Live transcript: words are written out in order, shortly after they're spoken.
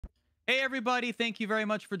Hey, everybody. Thank you very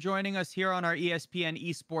much for joining us here on our ESPN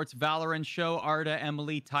Esports Valorant show. Arda,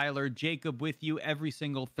 Emily, Tyler, Jacob with you every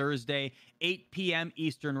single Thursday, 8 p.m.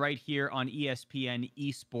 Eastern, right here on ESPN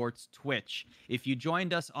Esports Twitch. If you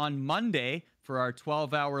joined us on Monday for our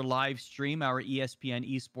 12-hour live stream, our ESPN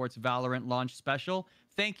Esports Valorant launch special,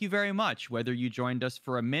 thank you very much. Whether you joined us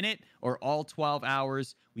for a minute or all 12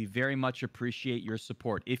 hours, we very much appreciate your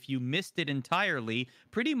support. If you missed it entirely,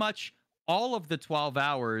 pretty much all of the 12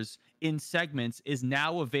 hours in segments is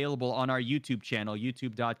now available on our YouTube channel,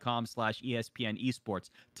 youtube.com/ESPN Esports.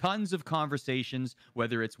 Tons of conversations,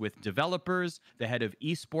 whether it's with developers, the head of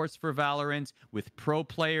esports for Valorant, with pro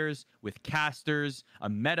players, with casters, a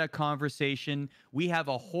meta conversation. We have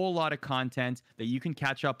a whole lot of content that you can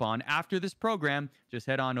catch up on after this program. Just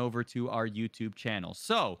head on over to our YouTube channel.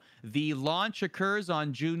 So the launch occurs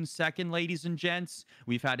on June 2nd, ladies and gents.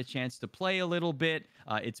 We've had a chance to play a little bit.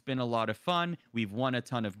 It's been a lot of fun. We've won a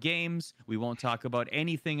ton of games. We won't talk about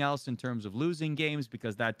anything else in terms of losing games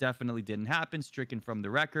because that definitely didn't happen, stricken from the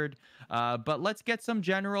record. But let's get some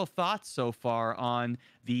general thoughts so far on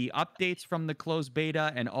the updates from the closed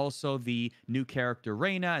beta and also the new character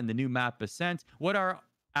Reyna and the new map Ascent. What are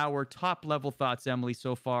our top level thoughts, Emily,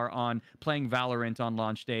 so far on playing Valorant on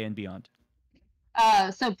launch day and beyond?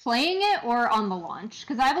 So playing it or on the launch?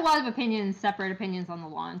 Because I have a lot of opinions, separate opinions on the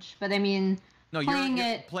launch. But I mean, no, playing you're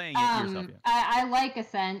it yourself. Yeah. I like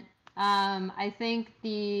Ascent. I think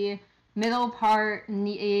the middle part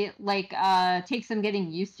takes some getting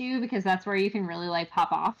used to because that's where you can really like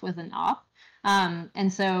pop off with an op.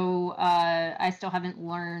 And so I still haven't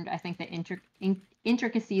learned, I think, the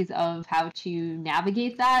intricacies of how to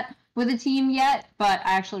navigate that with a team yet, but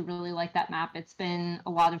I actually really like that map. It's been a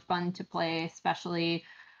lot of fun to play, especially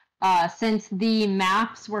since the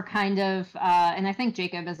maps were kind of, and I think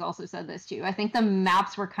Jacob has also said this too, I think the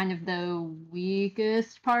maps were kind of the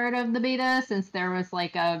weakest part of the beta since there was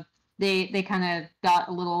like they kind of got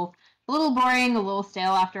a little boring, a little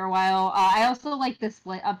stale after a while. I also like the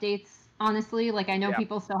split updates, honestly. Like, I know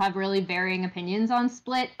people still have really varying opinions on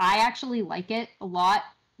split. I actually like it a lot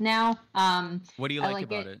now. What do you like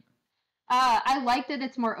about it? I like that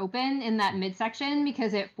it's more open in that midsection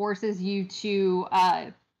because it forces you to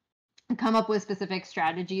come up with specific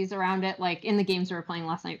strategies around it, like in the games we were playing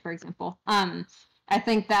last night, for example. I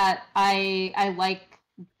think that I like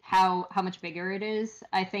how much bigger it is.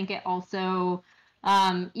 I think it also,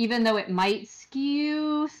 even though it might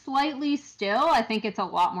skew slightly still, I think it's a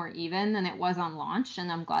lot more even than it was on launch,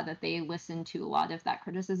 and I'm glad that they listened to a lot of that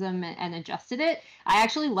criticism and adjusted it. I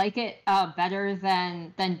actually like it better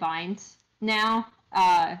than Bind now.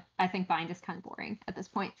 I think Bind is kind of boring at this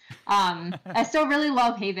point. I still really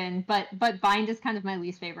love Haven, but Bind is kind of my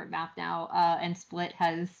least favorite map now, and Split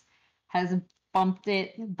has bumped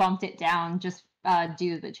it down just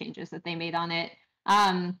due to the changes that they made on it.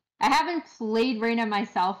 I haven't played Reyna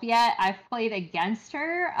myself yet. I've played against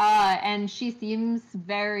her, and she seems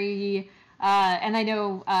very, and I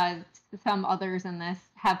know some others in this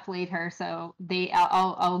have played her, so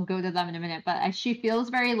I'll go to them in a minute, but she feels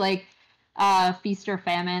very like feast or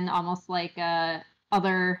famine, almost like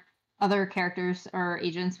other characters or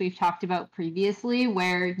agents we've talked about previously,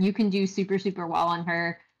 where you can do super well on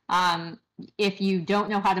her. If you don't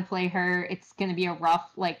know how to play her, it's going to be a rough,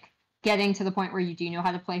 like, getting to the point where you do know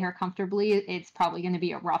how to play her comfortably, it's probably going to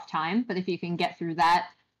be a rough time. But if you can get through that,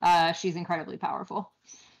 she's incredibly powerful.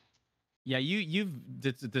 Yeah, you've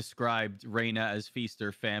described Reyna as feast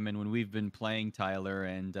or famine when we've been playing, Tyler,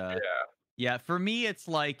 and yeah, for me, it's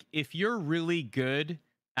like if you're really good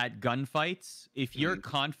at gunfights, if you're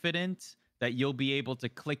confident that you'll be able to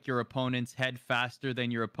click your opponent's head faster than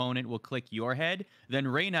your opponent will click your head, then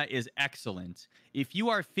Reyna is excellent. If you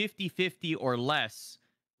are 50-50 or less,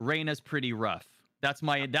 Reyna's pretty rough. That's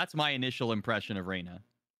my initial impression of Reyna.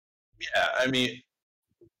 Yeah, I mean,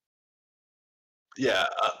 yeah.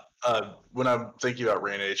 When I'm thinking about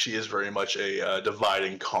Reyna, she is very much a divide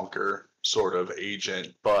and conquer sort of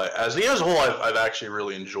agent. But as a whole, I've actually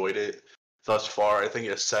really enjoyed it thus far. I think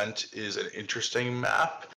Ascent is an interesting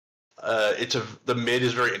map. The mid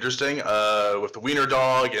is very interesting with the wiener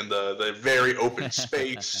dog and the very open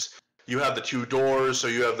space. You have the two doors, so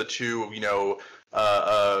you have the two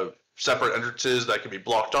separate entrances that can be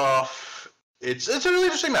blocked off. It's a really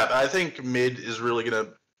interesting map. I think mid is really going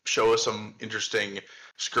to show us some interesting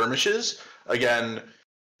skirmishes. Again,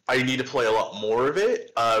 I need to play a lot more of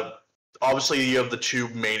it. Obviously, you have the two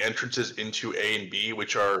main entrances into A and B,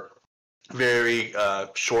 which are very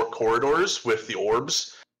short corridors with the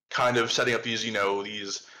orbs, kind of setting up these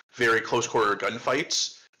very close quarter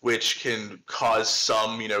gunfights. which can cause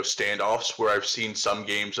some, standoffs where I've seen some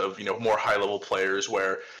games of, more high-level players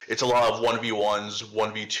where it's a lot of 1v1s,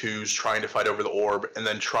 1v2s trying to fight over the orb and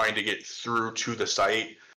then trying to get through to the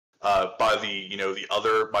site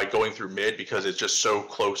by going through mid because it's just so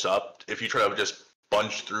close up. If you try to just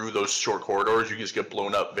bunch through those short corridors, you can just get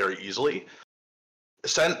blown up very easily.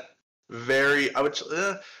 Ascent,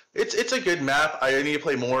 it's a good map. I need to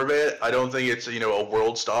play more of it. I don't think it's a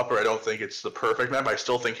world stopper. I don't think it's the perfect map. I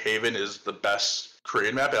still think Haven is the best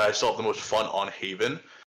created map, and I still have the most fun on Haven.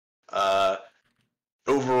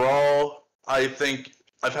 Overall, I think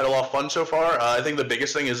I've had a lot of fun so far. I think the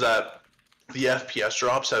biggest thing is that the FPS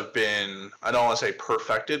drops have been, I don't want to say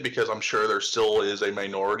perfected because I'm sure there still is a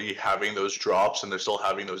minority having those drops and they're still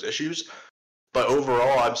having those issues. But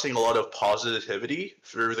overall, I'm seeing a lot of positivity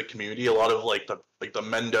through the community. A lot of the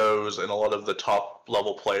Mendos and a lot of the top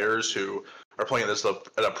level players who are playing this at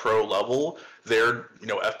a pro level. Their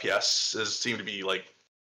FPS seem to be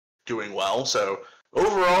doing well. So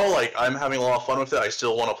overall, I'm having a lot of fun with it. I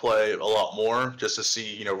still want to play a lot more just to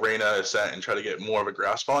see Reyna, Ascent, and try to get more of a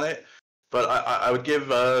grasp on it. But I would give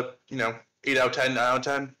 8 out of 10, 9 out of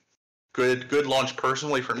 10. Good launch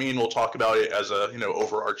personally for me, and we'll talk about it as a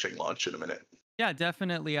overarching launch in a minute. Yeah,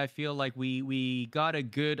 definitely. I feel like we got a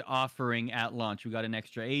good offering at launch. We got an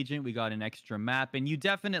extra agent, we got an extra map, and you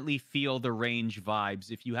definitely feel the range vibes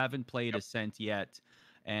if you haven't played Ascent yet.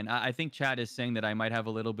 And I think Chad is saying that I might have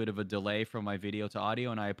a little bit of a delay from my video to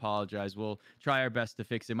audio, and I apologize. We'll try our best to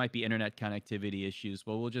fix it. It might be internet connectivity issues,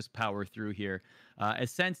 but we'll just power through here.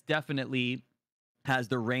 Ascent definitely has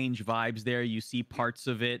the range vibes there. You see parts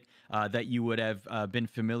of it that you would have been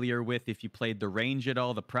familiar with if you played the range at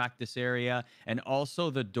all, the practice area, and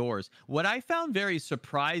also the doors. What I found very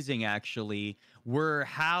surprising, actually, were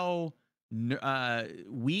how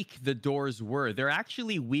weak the doors were. They're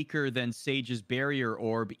actually weaker than Sage's barrier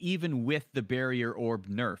orb, even with the barrier orb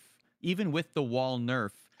nerf, even with the wall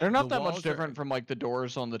nerf. They're not that much different from the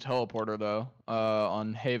doors on the teleporter, though,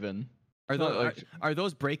 on Haven. Are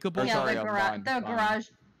those breakable? Yeah, the garage.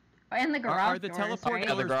 And the garage are the doors, teleport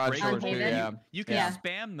doors breakable? breakable? Yeah. You can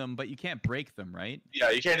spam them, but you can't break them, right?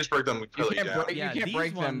 Yeah, you can't just break them. You can't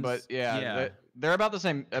break them, but they're about the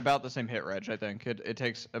same hit reg. I think it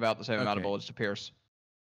takes about the same amount of bullets to pierce.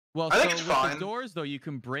 Well, I think with it's fine. the doors though, you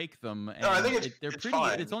can break them. And no, I think they're it's pretty.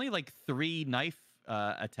 fine. It's only 3 knife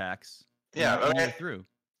attacks. Yeah, through.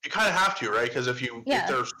 You kind of have to, right? Because if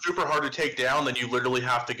they're super hard to take down, then you literally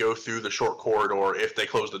have to go through the short corridor if they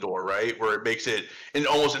close the door, right? Where it makes it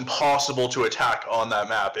almost impossible to attack on that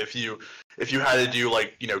map. If you had to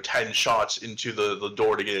do 10 shots into the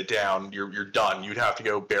door to get it down, you're done. You'd have to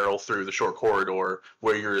go barrel through the short corridor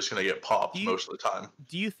where you're just gonna get popped most of the time.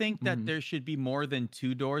 Do you think that there should be more than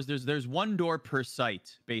 2 doors? There's 1 door per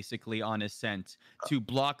site, basically, on Ascent to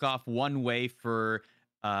block off one way for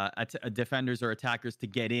defenders or attackers to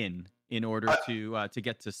get in order to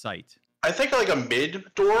get to site. I think a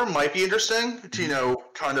mid door might be interesting to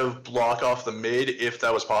kind of block off the mid if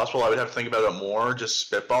that was possible. I would have to think about it more,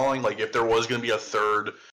 just spitballing. If there was going to be a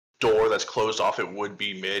third door that's closed off, it would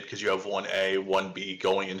be mid because you have 1A, 1B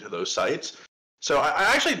going into those sites. So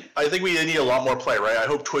I think we need a lot more play, right? I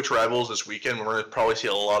hope Twitch Rivals this weekend we're going to probably see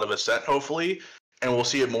a lot of Ascent, hopefully, and we'll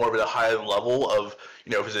see it more at a high level of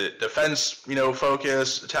is it defense,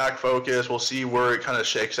 focus, attack focus. We'll see where it kind of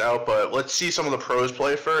shakes out, but let's see some of the pros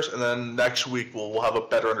play first, and then next week we'll have a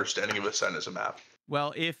better understanding of Ascent as a map.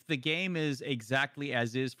 Well, if the game is exactly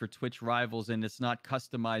as is for Twitch Rivals and it's not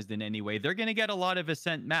customized in any way, they're going to get a lot of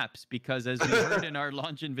Ascent maps because, as you heard in our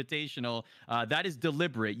launch invitational, that is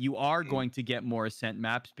deliberate. You are going to get more Ascent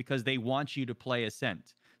maps because they want you to play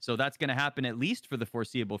Ascent. So that's going to happen at least for the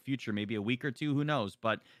foreseeable future, maybe a week or two, who knows?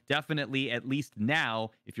 But definitely, at least now,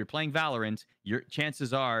 if you're playing Valorant, your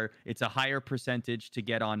chances are it's a higher percentage to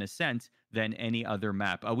get on Ascent than any other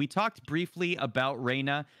map. We talked briefly about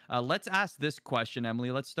Reyna. Let's ask this question, Emily.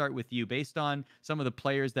 Let's start with you. Based on some of the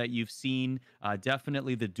players that you've seen,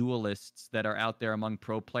 definitely the duelists that are out there among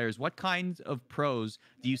pro players, what kinds of pros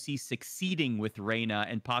do you see succeeding with Reyna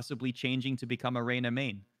and possibly changing to become a Reyna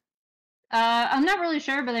main? I'm not really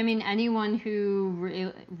sure, but I mean, anyone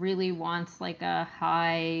who really wants a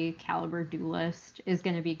high caliber duelist is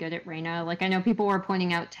going to be good at Reyna. I know people were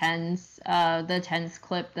pointing out the tens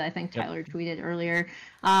clip that I think Tyler tweeted earlier.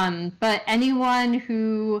 But anyone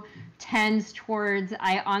who tends towards,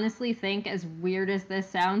 I honestly think, as weird as this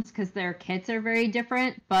sounds, because their kits are very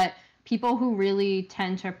different, but people who really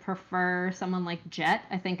tend to prefer someone like Jet,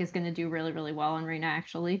 I think is going to do really, really well on Reyna,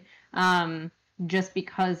 actually. Just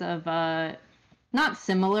because of not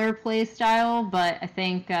similar play style, but I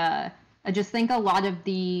think I just think a lot of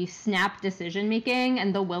the snap decision making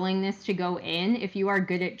and the willingness to go in, if you are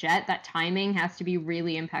good at Jet, that timing has to be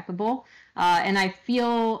really impeccable. And I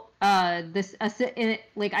feel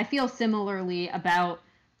I feel similarly about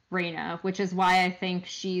Reyna, which is why I think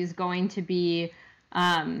she's going to be,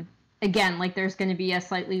 again, like there's going to be a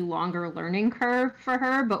slightly longer learning curve for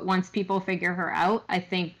her. But once people figure her out, I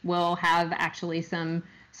think we'll have actually some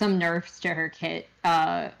nerfs to her kit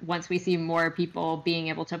once we see more people being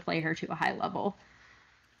able to play her to a high level.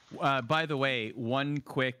 By the way, one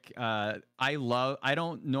quick, I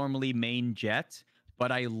don't normally main Jet,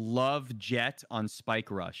 but I love Jet on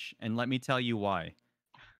Spike Rush. And let me tell you why.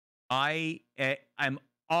 I'm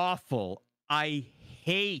awful. I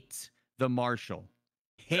hate the Marshall.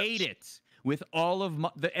 Hate it with all of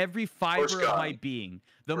every fiber of my being.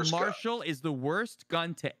 The Marshall is the worst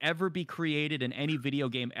gun to ever be created in any video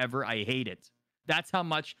game ever. I hate it. That's how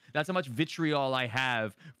much vitriol I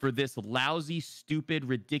have for this lousy, stupid,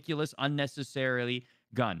 ridiculous, unnecessarily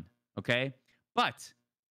gun. Okay? But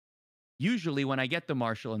usually when I get the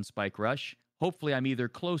Marshall and Spike Rush, hopefully I'm either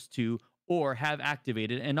close to or have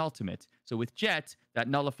activated an ultimate. So with Jet, that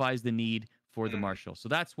nullifies the need for the Marshall. So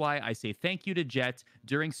that's why I say thank you to Jet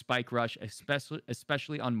during Spike Rush,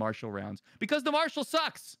 especially on Marshall rounds, because the Marshall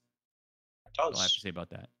sucks. That's all I have to say about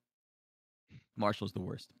that. Marshall's the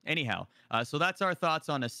worst. Anyhow, so that's our thoughts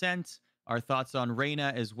on Ascent, our thoughts on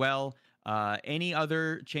Reyna as well. Any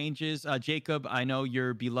other changes? Jacob, I know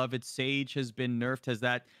your beloved Sage has been nerfed. Has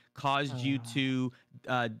that caused you to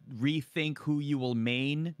rethink who you will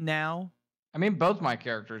main now? I mean, both my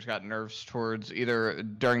characters got nerfs towards either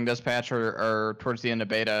during this patch or towards the end of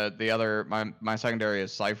beta. The other, my secondary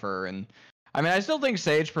is Cypher, and I mean, I still think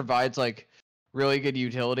Sage provides like really good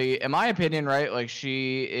utility. In my opinion, right? Like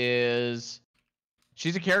she's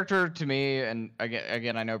a character to me, and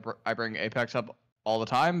again, I know I bring Apex up all the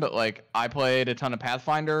time, but like I played a ton of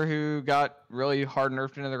Pathfinder who got really hard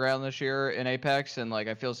nerfed into the ground this year in Apex, and like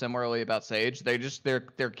I feel similarly about Sage. They just their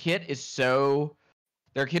kit is so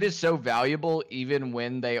valuable even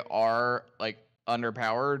when they are like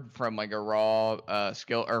underpowered from like a raw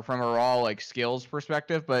skill or from a raw like skills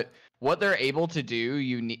perspective, but what they're able to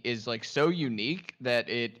do is like so unique that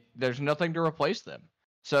there's nothing to replace them.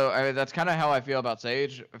 So that's kind of how I feel about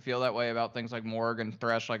Sage. I feel that way about things like Morg and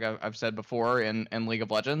Thresh, like I've said before in League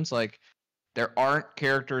of Legends. Like there aren't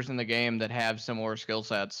characters in the game that have similar skill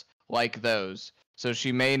sets like those. So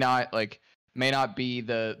she may not be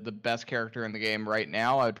the best character in the game right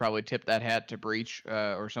now. I would probably tip that hat to Breach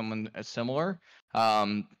or someone similar.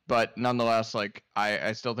 But nonetheless, like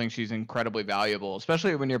I still think she's incredibly valuable,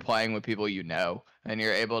 especially when you're playing with people you know and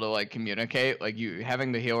you're able to like communicate. Like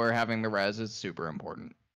having the healer, having the res is super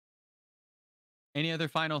important. Any other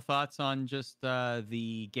final thoughts on just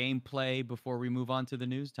the gameplay before we move on to the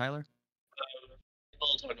news, Tyler?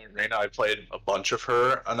 Reyna, I played a bunch of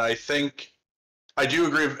her, and I think I do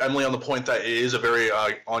agree with Emily on the point that it is a very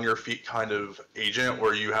on your feet kind of agent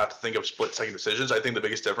where you have to think of split second decisions. I think the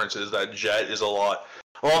biggest difference is that Jet is a lot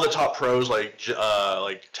of the top pros like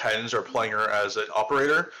tens are playing her as an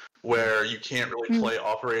operator, where you can't really play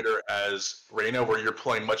operator as Reyna, where you're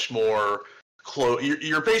playing much more close.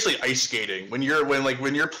 You're basically ice skating when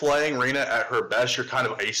you're playing Reyna at her best. You're kind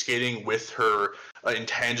of ice skating with her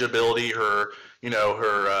intangibility, her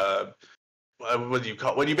what do you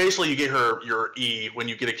call when you basically get your E when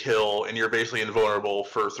you get a kill and you're basically invulnerable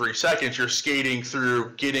for 3 seconds. You're skating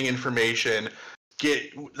through, getting information.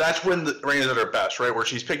 That's when Reyna's at her best, right? Where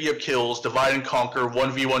she's picking up kills, divide and conquer,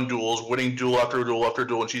 1v1 duels, winning duel after duel after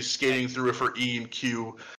duel, and she's skating through with her E and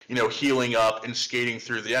Q, healing up and skating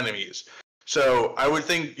through the enemies. So I would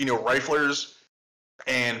think, riflers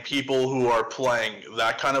and people who are playing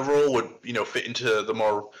that kind of role would, fit into the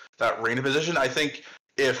more that Reyna position. I think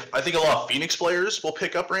a lot of Phoenix players will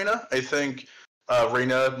pick up Reyna. I think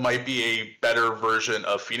Reyna might be a better version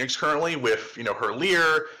of Phoenix currently with, her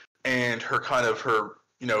Lear and her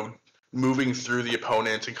moving through the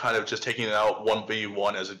opponent and kind of just taking it out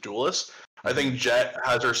 1v1 as a duelist. I think Jet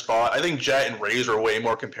has her spot. I think Jet and Raze are way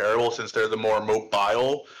more comparable since they're the more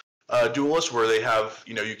mobile duelists, where they have,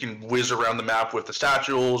 you can whiz around the map with the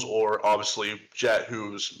statules, or obviously Jet,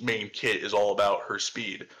 whose main kit is all about her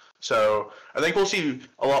speed. So I think we'll see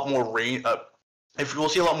a lot more we'll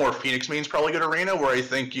see a lot more Phoenix mains probably go to Reyna, where I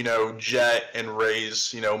think, Jet and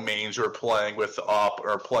Raze, mains who are playing with op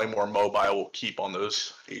or playing more mobile will keep on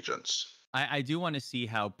those agents. I do want to see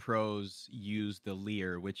how pros use the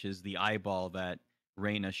Lear, which is the eyeball that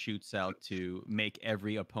Reyna shoots out to make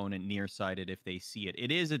every opponent nearsighted if they see it.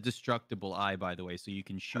 It is a destructible eye, by the way, so you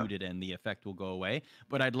can shoot it and the effect will go away.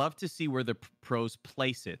 But I'd love to see where the pros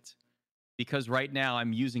place it, because right now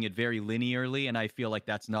I'm using it very linearly, and I feel like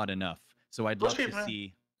that's not enough. So I'd love to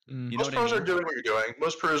see. You know Most what pros I mean? are doing what you're doing.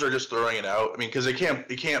 Most pros are just throwing it out. I mean, because it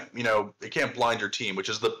can't blind your team, which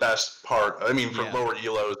is the best part. I mean, for lower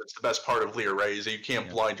elos, it's the best part of Lear, right? Is that you can't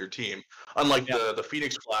blind your team. Unlike the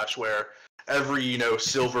Phoenix Flash, where every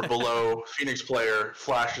silver below Phoenix player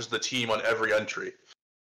flashes the team on every entry.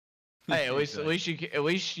 Hey, at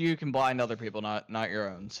least you can blind other people, not your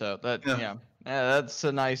own. So that that's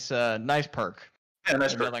a nice perk. Yeah,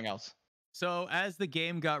 nice perk. Nothing else. So as the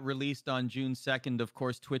game got released on June 2nd, of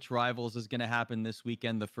course, Twitch Rivals is going to happen this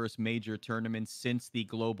weekend, the first major tournament since the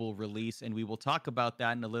global release, and we will talk about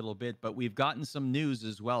that in a little bit, but we've gotten some news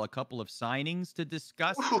as well, a couple of signings to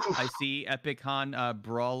discuss. I see Epic Han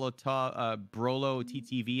Brolo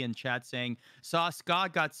TTV in chat saying, saw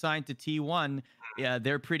Scott got signed to T1. Yeah,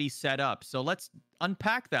 they're pretty set up. So let's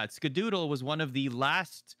unpack that. Skadoodle was one of the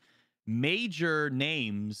last major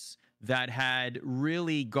names that had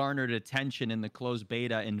really garnered attention in the closed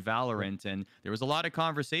beta in Valorant, and there was a lot of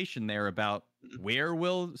conversation there about where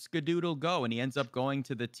will Skadoodle go, and he ends up going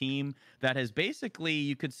to the team that has basically,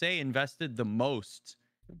 you could say, invested the most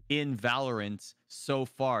in Valorant so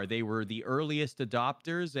far. They were the earliest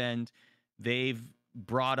adopters, and they've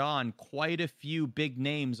brought on quite a few big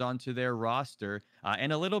names onto their roster,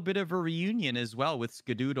 and a little bit of a reunion as well with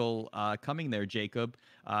Skadoodle coming there. Jacob,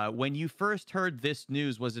 when you first heard this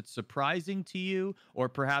news, was it surprising to you, or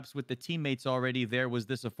perhaps with the teammates already there, was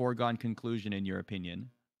this a foregone conclusion in your opinion?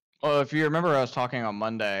 Well, if you remember, I was talking on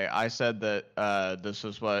Monday. I said that this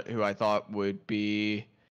was who I thought would be.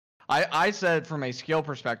 I said from a skill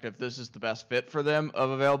perspective, this is the best fit for them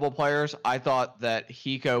of available players. I thought that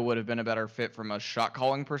Hiko would have been a better fit from a shot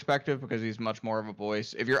calling perspective because he's much more of a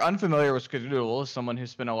voice. If you're unfamiliar with Skadoodle, as someone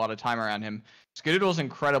who's spent a lot of time around him, Skadoodle's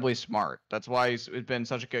incredibly smart. That's why he's been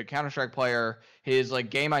such a good Counter-Strike player. His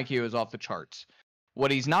game IQ is off the charts. What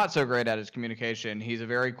he's not so great at is communication. He's a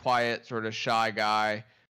very quiet, sort of shy guy.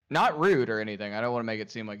 Not rude or anything. I don't want to make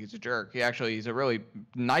it seem like he's a jerk. He's a really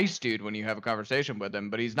nice dude when you have a conversation with him,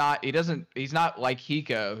 but he's not like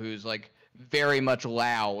Hiko, who's very much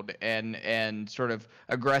loud and sort of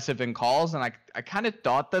aggressive in calls. And I kind of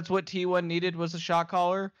thought that's what T1 needed, was a shot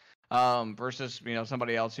caller, versus,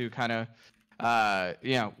 somebody else who kind of,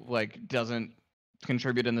 doesn't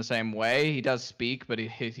contribute in the same way. He does speak, but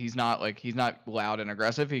he's not loud and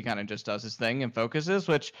aggressive. He kind of just does his thing and focuses,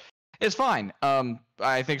 which is fine.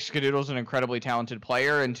 I think Skadoodle's an incredibly talented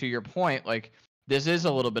player, and to your point, this is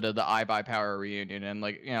a little bit of the iBuyPower reunion, and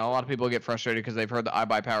a lot of people get frustrated because they've heard the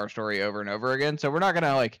iBuyPower story over and over again. So we're not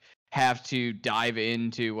gonna have to dive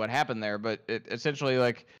into what happened there, but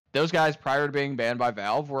essentially those guys prior to being banned by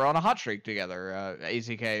Valve were on a hot streak together.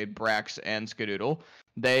 AZK, Brax, and Skadoodle.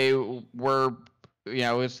 They were,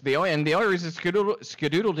 it's the only reason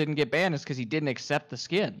Skadoodle didn't get banned is because he didn't accept the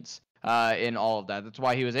skins. In all of that. That's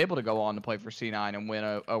why he was able to go on to play for C9 and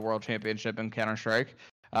win a world championship in Counter-Strike,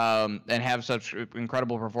 and have such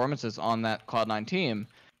incredible performances on that Cloud9 team.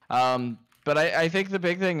 But I think the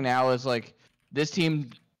big thing now is this team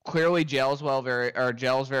clearly gels very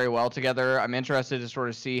well together. I'm interested to sort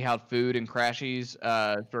of see how Food and Crashies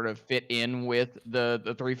sort of fit in with the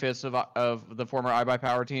 3/5 of the former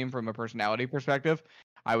iBuyPower team from a personality perspective.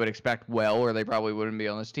 I would expect or they probably wouldn't be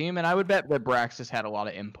on this team, and I would bet that Brax has had a lot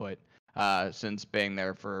of input since being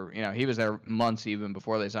there for, he was there months even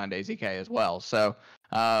before they signed AZK as well. So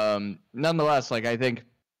nonetheless, I think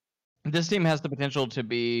this team has the potential to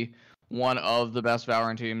be one of the best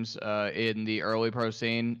Valorant teams in the early pro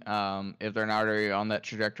scene, if they're not already on that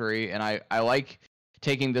trajectory. And I like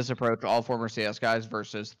taking this approach, all former CS guys,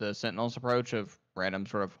 versus the Sentinels approach of random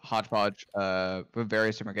sort of hodgepodge with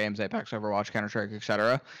various different games, Apex, Overwatch, Counter-Strike,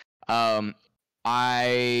 etc.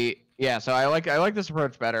 So I like this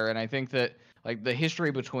approach better, and I think that the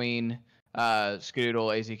history between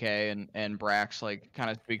Skadoodle, AZK, and Brax kind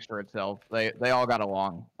of speaks for itself. They all got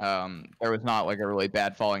along. There was not a really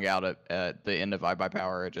bad falling out at the end of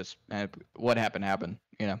iBuyPower. It just what happened,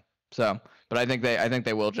 So, but I think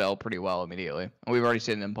they will gel pretty well immediately. And we've already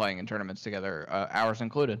seen them playing in tournaments together, ours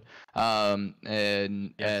included,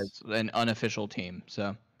 and as an unofficial team.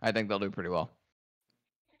 So I think they'll do pretty well.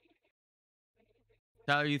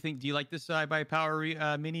 Tyler, do you like this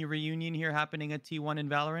iBuyPower mini reunion here happening at T1 in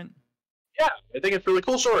Valorant? Yeah, I think it's a really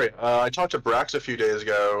cool story. I talked to Brax a few days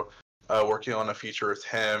ago, working on a feature with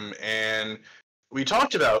him, and we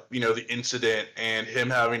talked about, the incident and him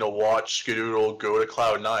having to watch Skadoodle go to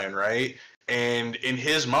Cloud9, right? And in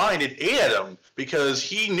his mind, it ate at him because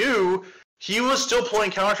he knew he was still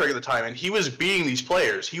playing Counter-Strike at the time, and he was beating these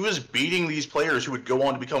players. He was beating these players who would go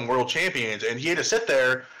on to become world champions, and he had to sit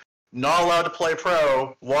there not allowed to play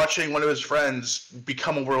pro, watching one of his friends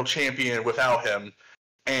become a world champion without him,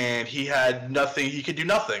 and he had nothing. He could do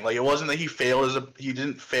nothing. Like, it wasn't that he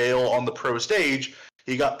didn't fail on the pro stage.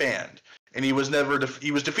 He got banned, and he was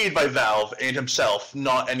he was defeated by Valve and himself,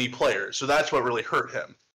 not any player. So that's what really hurt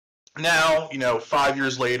him. Now, 5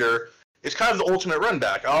 years later, it's kind of the ultimate run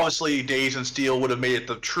back. Obviously, Daze and Steel would have made it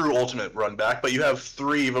the true ultimate run back, but you have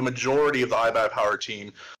a majority of the iBioPower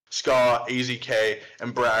team, Ska, AZK,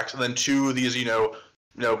 and Brax, and then two of these,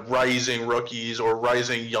 rising rookies or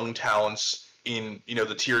rising young talents in,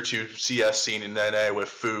 the tier 2 CS scene in NA with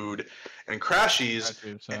Food and Crashies.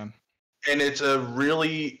 And it's a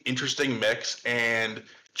really interesting mix. And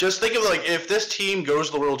just think of, like, if this team goes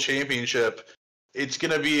to the World Championship, it's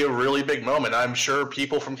going to be a really big moment. I'm sure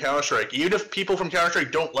people from Counter-Strike, even if people from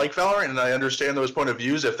Counter-Strike don't like Valorant, and I understand those point of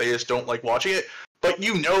views if they just don't like watching it, but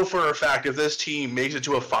for a fact if this team makes it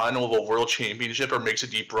to a final of a World Championship or makes a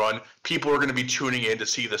deep run, people are going to be tuning in to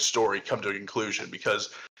see the story come to a conclusion,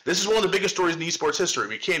 because this is one of the biggest stories in esports history.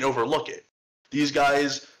 We can't overlook it. These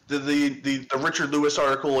guys, the Richard Lewis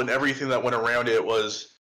article and everything that went around it was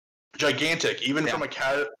gigantic. Even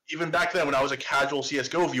even back then when I was a casual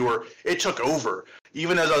CS:GO viewer, it took over.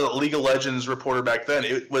 Even as a League of Legends reporter back then,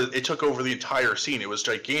 it took over the entire scene. It was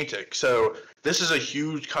gigantic. So this is a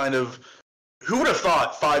huge kind of. Who would have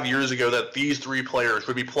thought 5 years ago that these three players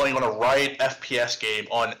would be playing on a Riot FPS game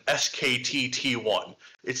on SKT T1?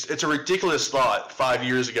 It's a ridiculous thought 5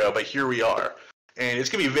 years ago, but here we are, and it's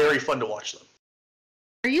gonna be very fun to watch them.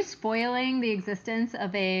 Are you spoiling the existence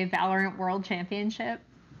of a Valorant World Championship?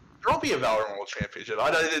 There won't be a Valorant World Championship.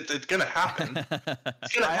 It's going to happen.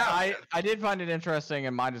 It's going to happen. I did find it interesting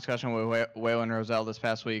in my discussion with Waylon Roselle this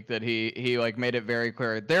past week that he like made it very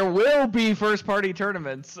clear there will be first party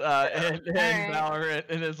tournaments in Valorant,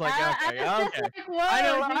 and it's like okay. Like,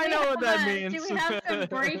 I know what that means. Do we have some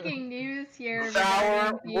breaking news here?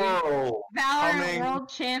 Valorant World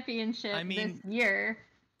Championship this year.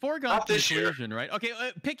 Foregone conclusion, right? Okay,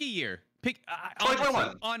 pick a year. Pick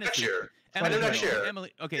 2021. Honestly, next year. Next year.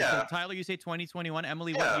 Emily, okay, so Tyler, you say 2021.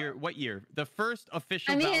 Emily, what year? The first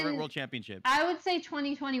official Valorant World Championship. I would say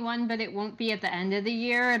 2021, but it won't be at the end of the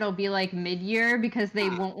year. It'll be like mid-year because they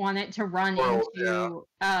won't want it to run into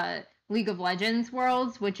League of Legends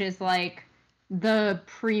Worlds, which is like the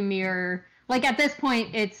premier. Like at this point,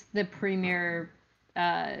 it's the premier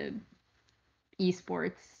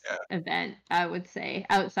esports event. I would say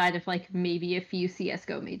outside of like maybe a few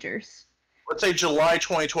CS:GO majors. Let's say July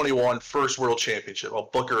 2021, first World Championship. I'll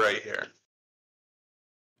book it right here.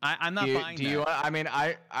 I'm not buying that. I mean,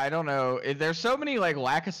 I don't know. There's so many like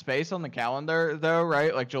lack of space on the calendar, though,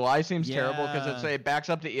 right? Like July seems terrible because it backs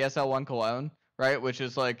up to ESL 1 Cologne, right? Which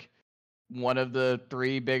is like one of the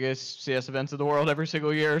 3 biggest CS events of the world every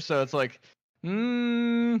single year. So it's like,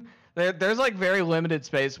 there's like very limited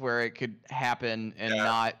space where it could happen and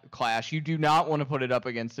not clash. You do not want to put it up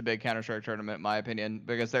against a big Counter-Strike tournament, in my opinion,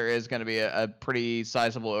 because there is going to be a pretty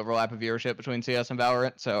sizable overlap of viewership between CS and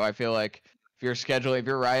Valorant. So I feel like if you're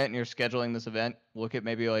Riot and you're scheduling this event, look at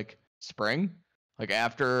maybe like spring, like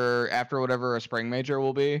after whatever a spring major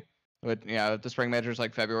will be. But if the spring major is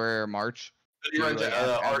like February or March,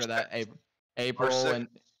 after that April R6, and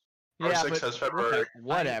R6 has February.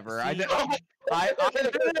 Whatever. I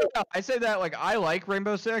say that like I like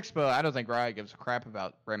Rainbow Six, but I don't think Riot gives a crap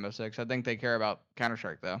about Rainbow Six. I think they care about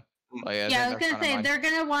Counter-Strike though. Like, I was gonna say they're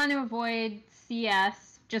gonna want to avoid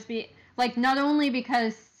CS. Not only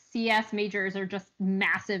because CS majors are just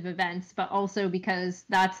massive events, but also because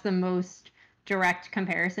that's the most direct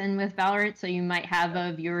comparison with Valorant. So you might have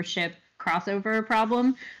a viewership crossover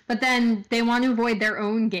problem, but then they want to avoid their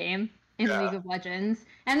own game in League of Legends,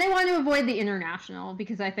 and they want to avoid the international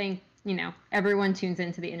because I think everyone tunes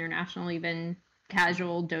into the international, even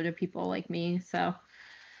casual Dota people like me. So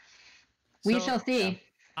we shall see.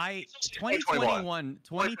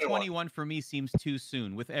 2021 for me seems too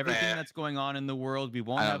soon. With everything that's going on in the world, we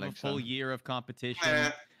won't have a full year of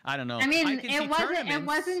competition. I don't know. I mean, it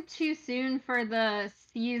wasn't too soon for the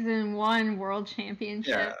Season 1 World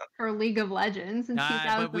Championship for League of Legends in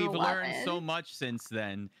 2011. But we've learned so much since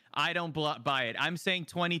then. I don't buy it. I'm saying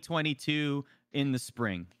 2022 in the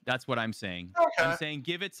spring. That's what I'm saying. Okay. I'm saying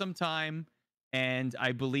give it some time. And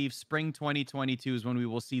I believe spring 2022 is when we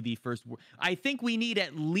will see the first. I think we need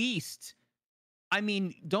at least. I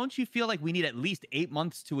mean, don't you feel like we need at least 8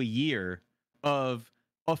 months to a year of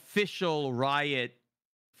official Riot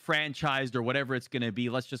franchised or whatever it's going to be?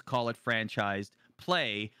 Let's just call it franchised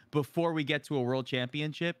play before we get to a world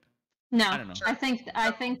championship. No, I don't know.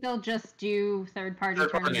 I think they'll just do third party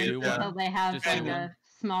tournaments until they have a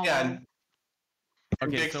small one.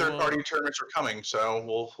 And Okay, big so third-party tournaments are coming, so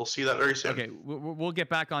we'll see that very soon. Okay, we'll get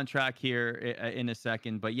back on track here in a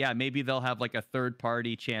second, but yeah, maybe they'll have like a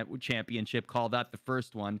third-party championship, call that the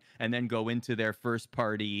first one, and then go into their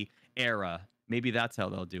first-party era. Maybe that's how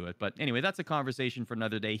they'll do it. But anyway, that's a conversation for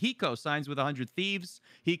another day. Hiko signs with 100 Thieves.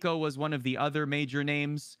 Hiko was one of the other major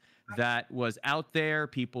names that was out there.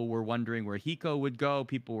 People were wondering where Hiko would go.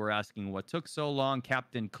 People were asking what took so long.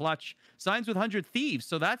 Captain Clutch signs with 100 Thieves.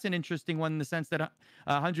 So that's an interesting one in the sense that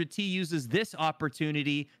 100T uses this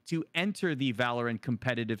opportunity to enter the Valorant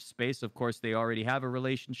competitive space. Of course, they already have a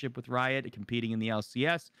relationship with Riot, competing in the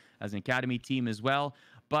LCS as an academy team as well.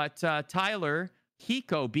 But Tyler,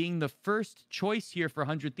 Hiko being the first choice here for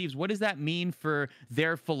 100 Thieves, what does that mean for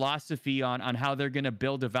their philosophy on how they're going to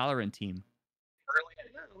build a Valorant team?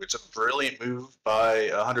 It's a brilliant move by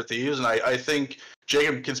 100 Thieves, and I think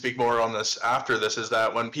Jacob can speak more on this after this, is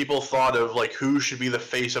that when people thought of like who should be the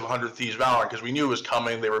face of 100 Thieves Valorant, because we knew it was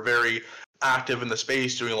coming, they were very active in the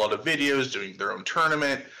space, doing a lot of videos, doing their own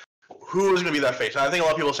tournament. Who was going to be that face? And I think a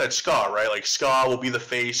lot of people said Ska, right? Like Ska will be the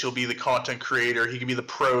face, he'll be the content creator, he can be the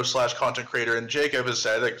pro/content creator, and Jacob has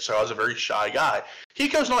said that Ska's a very shy guy.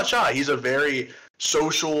 Hiko's not shy, he's a very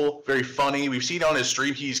social, very funny. We've seen on his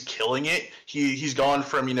stream he's killing it. He's gone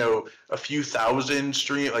from, you know, a few thousand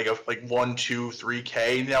stream, like 1, 2,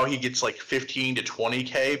 3K. Now he gets like 15 to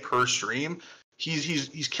 20K per stream.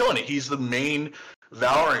 He's killing it. He's the main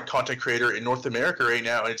Valorant content creator in North America right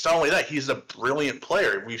now, and it's not only that, he's a brilliant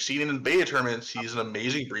player. We've seen him in beta tournaments. He's an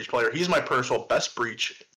amazing Breach player. He's my personal best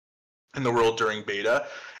Breach in the world during beta.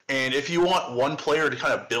 And if you want one player to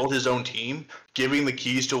kind of build his own team, giving the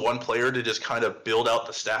keys to one player to just kind of build out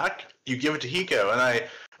the stack, you give it to Hiko.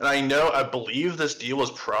 And I believe this deal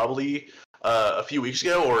was probably a few weeks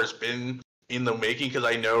ago, or it's been in the making, because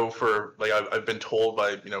I know for like I've been told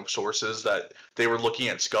by, you know, sources that they were looking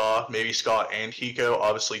at Ska, maybe Ska and Hiko.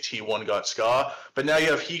 Obviously T1 got Ska, but now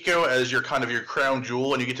you have Hiko as your kind of your crown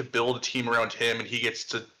jewel, and you get to build a team around him, and he gets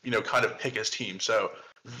to, you know, kind of pick his team. So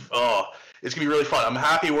it's going to be really fun. I'm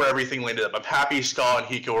happy where everything landed up. I'm happy Ska and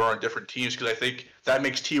Hiko are on different teams, because I think that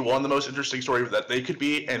makes T1 the most interesting story that they could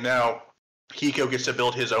be, and now Hiko gets to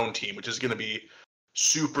build his own team, which is going to be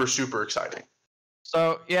super, super exciting.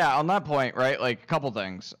 So, yeah, on that point, right, like a couple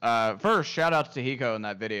things. First, shout out to Hiko in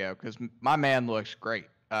that video, because my man looks great.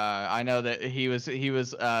 I know that he was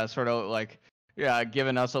sort of like, yeah,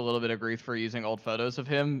 giving us a little bit of grief for using old photos of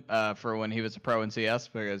him for when he was a pro in CS,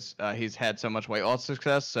 because he's had so much weight loss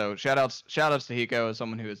success. So shout outs to Hiko as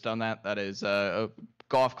someone who has done that. That is a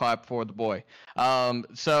golf clap for the boy.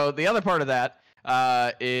 So the other part of that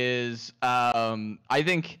is I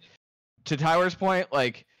think, to Tyler's point,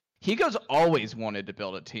 like Hiko's always wanted to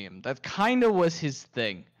build a team. That kind of was his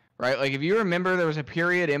thing, right? Like if you remember, there was a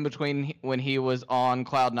period in between when he was on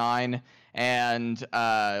Cloud9 and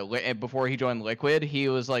before he joined Liquid, he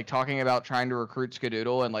was like talking about trying to recruit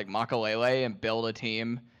Skadoodle and like Makalele and build a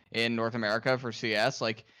team in North America for CS.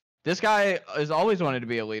 Like this guy has always wanted to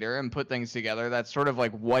be a leader and put things together. That's sort of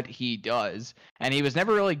like what he does. And he was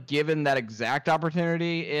never really given that exact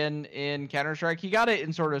opportunity in Counter-Strike. He got it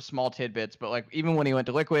in sort of small tidbits, but like even when he went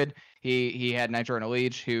to Liquid, he had Nitro and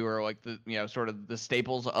Leech, who are like the, you know, sort of the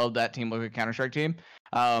staples of that Team Liquid Counter-Strike team.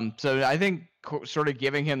 So I think sort of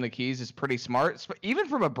giving him the keys is pretty smart, even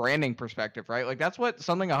from a branding perspective, right? Like that's what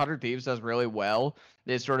something 100 Thieves does really well,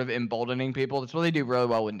 is sort of emboldening people. That's what they do really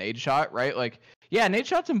well with Nadeshot, right? Like, yeah,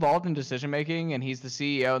 Nadeshot's involved in decision making, and he's the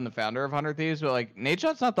CEO and the founder of 100 Thieves, but like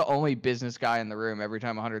Nadeshot's not the only business guy in the room every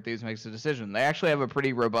time 100 Thieves makes a decision. They actually have a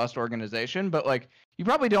pretty robust organization, but like you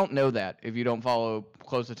probably don't know that if you don't follow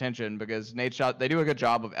close attention, because Nadeshot, they do a good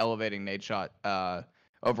job of elevating Nadeshot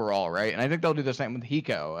overall, right? And I think they'll do the same with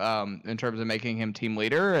Hiko in terms of making him team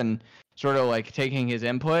leader and sort of like taking his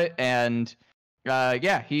input. And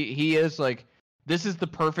yeah, he is like, this is the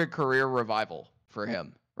perfect career revival for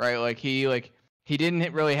him, right? Like he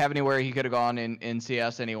didn't really have anywhere he could have gone in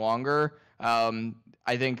CS any longer.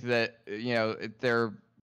 I think that, you know,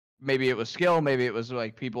 maybe it was skill, maybe it was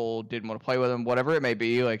like people didn't want to play with him, whatever it may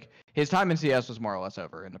be. Like his time in CS was more or less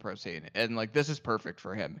over in the pro scene, and like this is perfect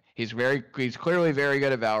for him. He's clearly very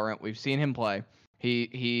good at Valorant. We've seen him play.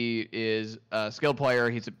 He is a skilled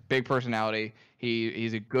player. He's a big personality.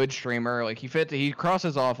 He's a good streamer. Like he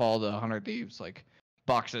crosses off all the 100 Thieves like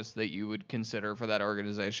boxes that you would consider for that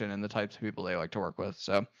organization and the types of people they like to work with.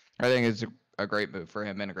 So I think it's a great move for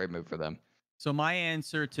him and a great move for them. So my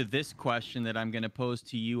answer to this question that I'm going to pose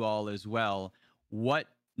to you all as well, what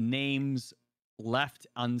names left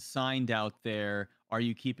unsigned out there are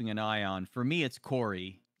you keeping an eye on? For me, it's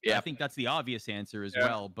Corey. Yeah, I think that's the obvious answer as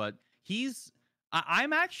well, but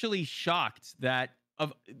I'm actually shocked that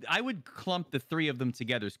I would clump the three of them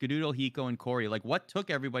together: Skadoodle, Hiko, and Corey. Like, what took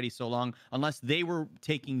everybody so long? Unless they were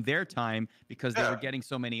taking their time because they were getting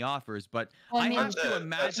so many offers. But Well, I have to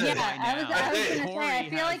imagine by now. I was gonna say, Corey I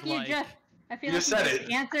feel like you just. I feel like you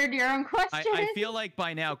just answered your own question. I feel like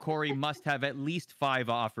by now Corey must have at least 5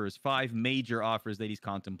 major offers that he's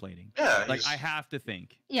contemplating. Yeah, like I have to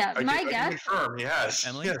think. Yeah, my guess. Confirm, yes.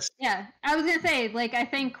 Emily? Yes. Yeah, I was gonna say, like, I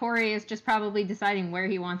think Corey is just probably deciding where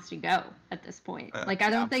he wants to go at this point. Like, I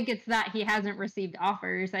don't think it's that he hasn't received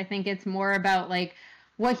offers. I think it's more about like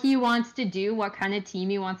what he wants to do, what kind of team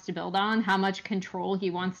he wants to build on, how much control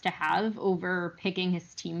he wants to have over picking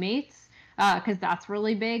his teammates. Because that's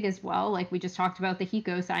really big as well. Like we just talked about the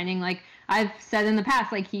Hiko signing. Like I've said in the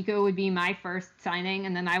past, like Hiko would be my first signing,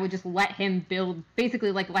 and then I would just let him build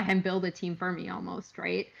a team for me almost,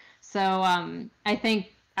 right? So I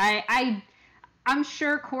think I'm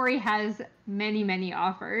sure Corey has many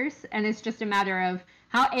offers, and it's just a matter of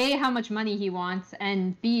how much money he wants,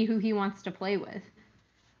 and B, who he wants to play with.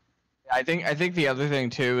 I think the other thing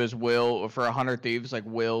too is for 100 Thieves, like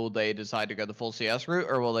will they decide to go the full CS route,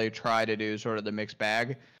 or will they try to do sort of the mixed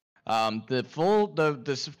bag? The full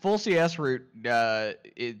CS route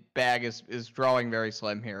bag is drawing very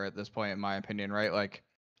slim here at this point, in my opinion, right? Like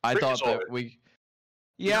I thought that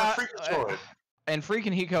and Freak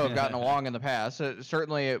and Hiko have gotten along in the past.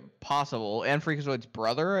 Certainly possible, and Freakazoid's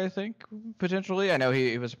brother, I think, potentially. I know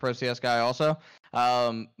he was a pro CS guy also.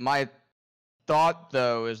 My thought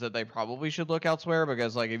though is that they probably should look elsewhere,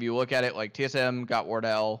 because like if you look at it, like TSM got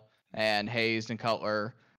Wardell and Hayes and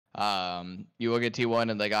Cutler. You look at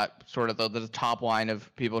T1 and they got sort of the top line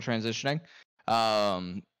of people transitioning.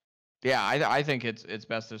 I think it's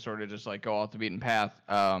best to sort of just like go off the beaten path.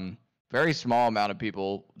 Very small amount of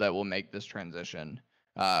people that will make this transition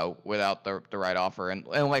without the right offer, and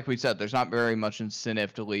like we said, there's not very much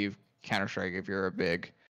incentive to leave Counter-Strike if you're a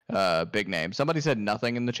big name. Somebody said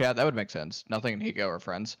nothing in the chat. That would make sense. Nothing and Hiko are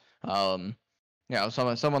friends.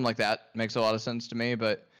 Someone like that makes a lot of sense to me.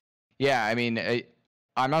 But yeah, I mean,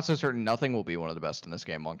 I'm not so certain nothing will be one of the best in this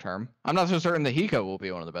game long term. I'm not so certain that Hiko will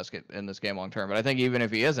be one of the best in this game long term. But I think even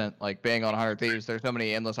if he isn't, like being on 100 Thieves, there's so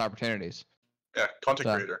many endless opportunities. Yeah,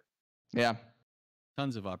 content creator. Yeah.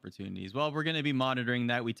 Tons of opportunities. Well, we're going to be monitoring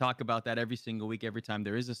that. We talk about that every single week, every time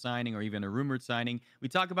there is a signing or even a rumored signing. We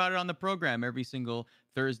talk about it on the program every single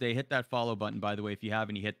Thursday. Hit that follow button, by the way. If you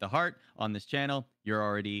haven't, you hit the heart on this channel. You're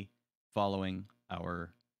already following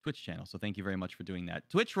our Twitch channel. So thank you very much for doing that.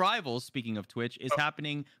 Twitch Rivals, speaking of Twitch, is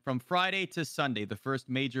happening from Friday to Sunday, the first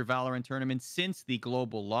major Valorant tournament since the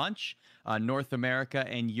global launch. North America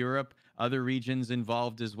and Europe, other regions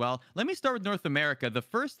involved as well. Let me start with North America. The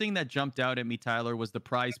first thing that jumped out at me, Tyler, was the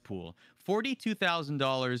prize pool.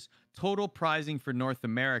 $42,000 total prizing for North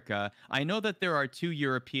America. I know that there are 2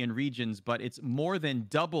 European regions, but it's more than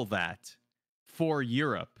double that for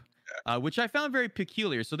Europe. Which I found very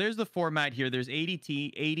peculiar. So there's the format here. There's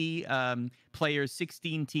 80 players,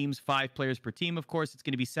 16 teams, 5 players per team. Of course, it's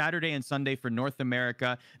going to be Saturday and Sunday for North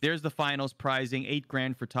America. There's the finals prizing, $8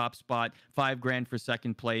 grand for top spot, $5 grand for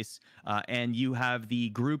second place. And you have the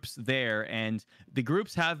groups there. And the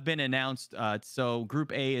groups have been announced. So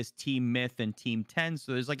Group A is Team Myth and Team 10.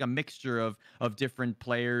 So there's like a mixture of different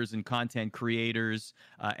players and content creators.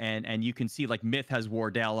 And you can see like Myth has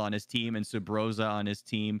Wardell on his team and Subroza on his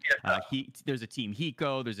team. There's a team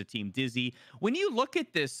Hiko. There's a team Dizzy. When you look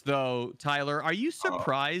at this, though, Tyler, are you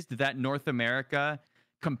surprised that North America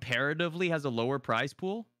comparatively has a lower prize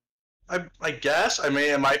pool? I guess. I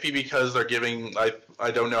mean, it might be because they're giving.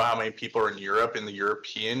 I don't know how many people are in Europe in the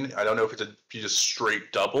European. I don't know if it's just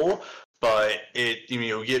straight double, but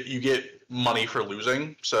you get money for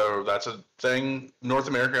losing, so that's a thing. North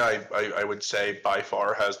America, I would say by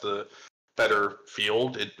far has the better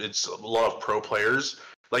field. It's a lot of pro players.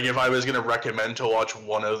 Like if I was going to recommend to watch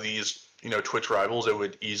one of these, Twitch Rivals, it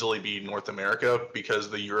would easily be North America, because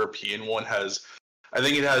the European one I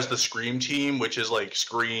think it has the Scream team, which is like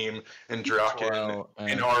Scream and Draken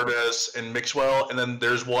and Artis and Mixwell, and then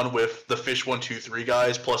there's one with the Fish 123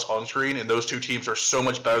 guys plus on screen, and those 2 teams are so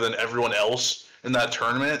much better than everyone else in that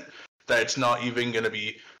tournament that it's not even going to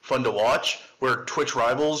be fun to watch. Where Twitch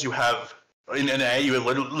Rivals, you have in NA, you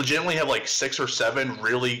legitimately have like 6 or 7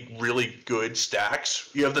 really, really good stacks.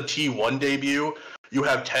 You have the T1 debut. You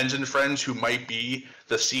have Tens and Friends, who might be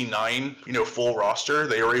the C9, full roster.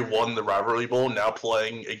 They already won the Rivalry Bowl, now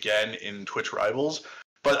playing again in Twitch Rivals.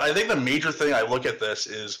 But I think the major thing I look at this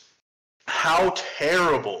is how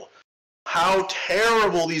terrible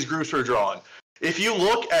these groups were drawn. If you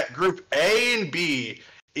look at Group A and B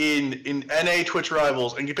in NA Twitch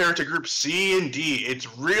Rivals and compare it to Group C and D,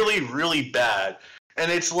 it's really, really bad.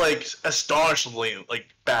 and it's like astonishingly like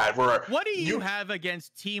bad. What do you have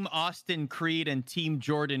against Team Austin Creed and Team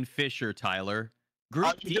Jordan Fisher, Tyler?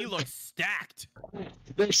 Group D looks stacked.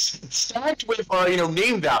 They're stacked with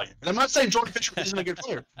name value, and I'm not saying Jordan Fisher isn't a good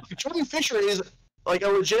player. Jordan Fisher is like a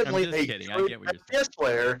legitimately FPS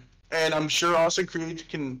player, and I'm sure Austin Creed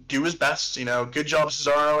can do his best. Good job,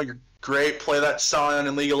 Cesaro. You're great. Play that Scion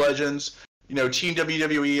in League of Legends. Team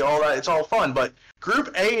WWE, all that. It's all fun, but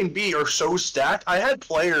Group A and B are so stacked. I had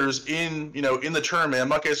players in the tournament, I'm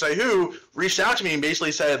not going to say who, reached out to me and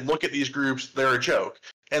basically said, look at these groups, they're a joke.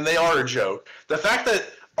 And they are a joke. The fact that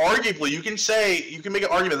arguably you can make an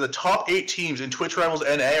argument that the top 8 teams in Twitch Rivals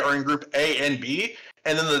NA are in Group A and B,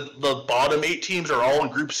 and then the bottom 8 teams are all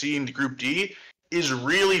in Group C and Group D is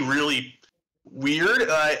really, really weird.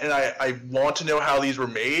 And I want to know how these were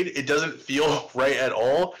made. It doesn't feel right at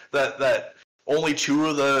all that only 2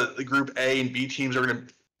 of the Group A and B teams are going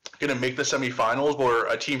to make the semifinals, or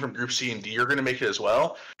a team from Group C and D are going to make it as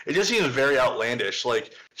well. It just seems very outlandish.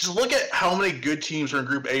 Like, just look at how many good teams are in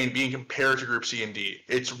Group A and B and compare to Group C and D.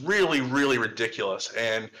 It's really, really ridiculous.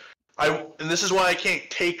 And this is why I can't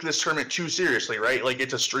take this tournament too seriously, right? Like,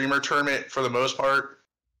 it's a streamer tournament for the most part.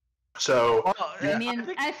 So I mean,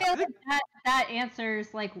 I feel that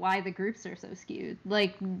answers like why the groups are so skewed.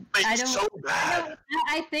 Like, it's so bad.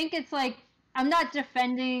 I think it's like, I'm not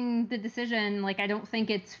defending the decision. Like, I don't think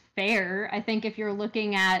it's fair. I think if you're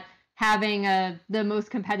looking at having the most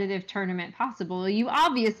competitive tournament possible, you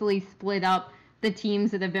obviously split up the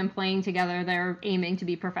teams that have been playing together. They're aiming to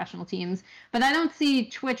be professional teams. But I don't see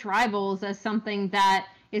Twitch Rivals as something that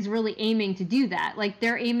is really aiming to do that. Like,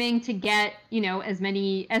 they're aiming to get, as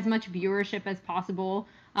much viewership as possible.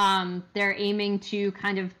 They're aiming to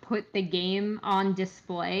kind of put the game on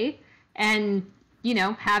display, and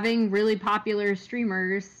having really popular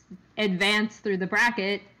streamers advance through the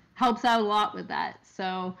bracket helps out a lot with that.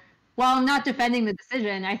 So while I'm not defending the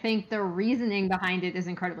decision, I think the reasoning behind it is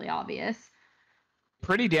incredibly obvious.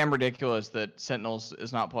 Pretty damn ridiculous that Sentinels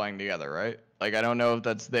is not playing together, right? Like, I don't know if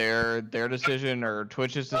that's their decision or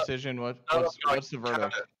Twitch's decision. What's the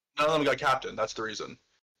verdict? None of them got captain. That's the reason.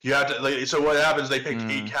 You have to. So what happens? They pick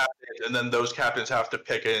 8 captains, and then those captains have to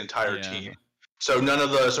pick an entire team. So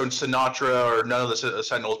Sinatra or none of the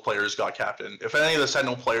Sentinels players got captain. If any of the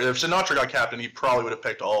Sentinel players, if Sinatra got captain, he probably would have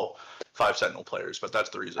picked all 5 Sentinel players. But that's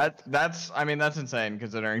the reason. That's insane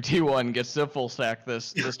considering T1 gets to full stack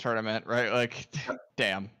this tournament, right? Like,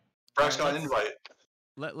 damn. Brock's got an invite.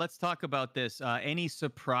 Let's talk about this. Any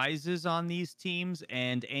surprises on these teams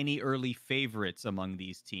and any early favorites among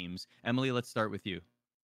these teams? Emily, let's start with you.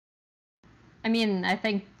 I mean, I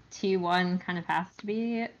think T1 kind of has to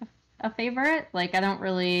be a favorite. Like, I don't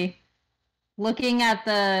really, looking at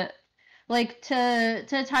the, like, to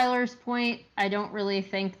Tyler's point, I don't really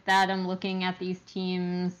think that I'm looking at these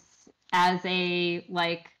teams as a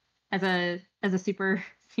super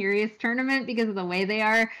serious tournament because of the way they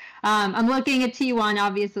are. I'm looking at T1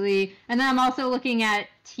 obviously, and then I'm also looking at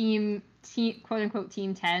team quote unquote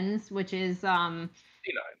team 10s, which is C9.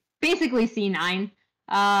 Basically C9.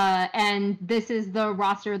 And this is the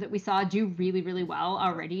roster that we saw do really, really well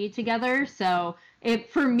already together. So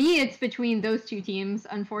for me, it's between those 2 teams.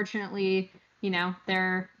 Unfortunately,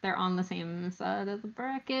 they're on the same side of the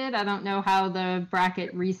bracket. I don't know how the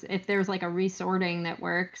bracket, if there's like a resorting that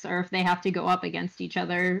works, or if they have to go up against each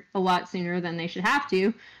other a lot sooner than they should have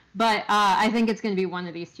to. But I think it's going to be one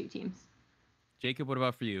of these 2 teams. Jacob, what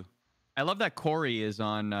about for you? I love that Corey is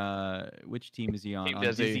on. Which team is he on? On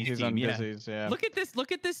Dizzy's He's team. On Dizzy's, yeah. Look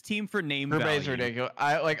at this team for name value. value. Is ridiculous.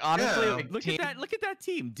 Honestly, yeah. Look at that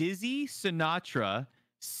team. Dizzy, Sinatra,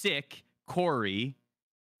 Sick, Corey,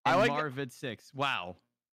 and Marvid 6. Wow.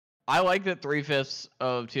 I like that 3/5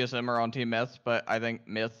 of TSM are on Team Myth, but I think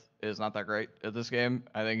Myth is not that great at this game.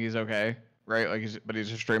 I think he's okay, right? Like, but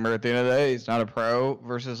he's a streamer at the end of the day. He's not a pro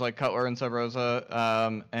versus like Cutler and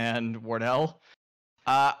Subrosa and Wardell.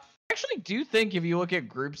 I actually do think if you look at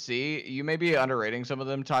Group C, you may be underrating some of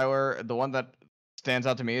them, Tyler. The one that stands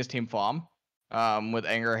out to me is Team Fom, with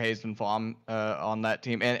Anger, Hayes, and Fom on that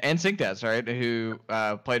team. And Synctaz, right, who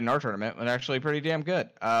played in our tournament, was actually pretty damn good.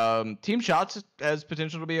 Team Shots has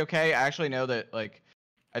potential to be okay. I actually know that, like,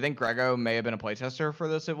 I think Grego may have been a playtester for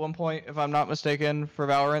this at one point, if I'm not mistaken, for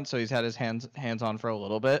Valorant, so he's had his hands on for a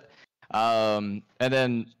little bit. And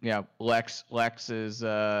then, Lex is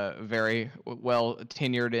very well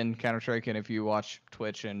tenured in Counter-Strike, and if you watch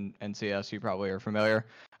Twitch and CS, you probably are familiar.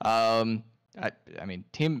 I mean,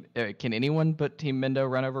 can anyone but Team Mendo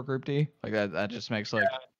run over Group D? Like, that just makes the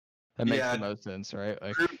most sense, right?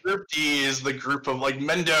 Like, Group D is the group of, like,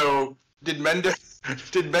 Mendo. Did Mendo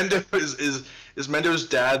Did Mendo is Mendo's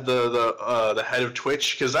dad the head of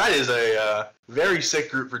Twitch? Because that is a very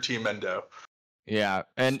sick group for Team Mendo. Yeah,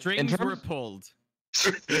 and strings were pulled.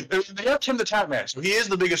 They have Tim the Tatman, so he is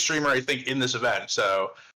the biggest streamer I think in this event.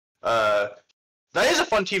 So that is a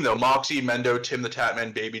fun team though. Moxie, Mendo, Tim the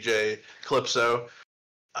Tatman, Baby J, Calypso.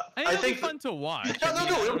 I think it'll be fun to watch.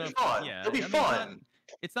 No, it'll be fun. Yeah, it'll be fun.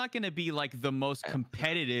 It's not going to be like the most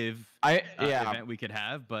competitive event we could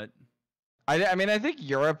have, but I mean, I think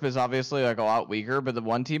Europe is obviously like a lot weaker, but the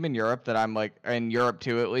one team in Europe that I'm like, in Europe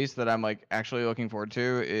too at least, that I'm like actually looking forward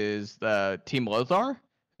to is the Team Lothar.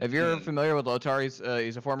 If you're familiar with Lothar, he's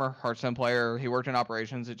a former Hearthstone player. He worked in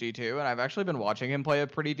operations at G2, and I've actually been watching him play a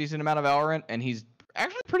pretty decent amount of Valorant, and he's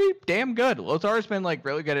actually pretty damn good. Lothar has been like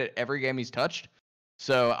really good at every game he's touched,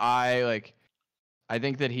 so I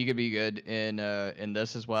think that he could be good in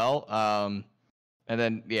this as well. And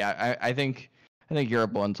then yeah, I think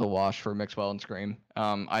Europe one's a wash for Mixwell and Scream.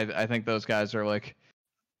 I think those guys are like,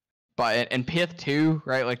 and Pith too,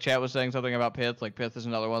 right? Like chat was saying something about Pith. Like Pith is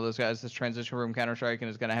another one of those guys that's transition from Counter-Strike and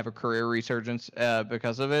is gonna have a career resurgence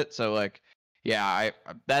because of it. So like, yeah,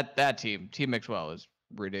 that team Mixwell is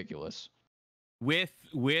ridiculous. With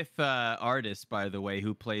artist, by the way,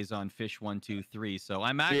 who plays on Fish 123. So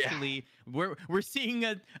I'm actually we're seeing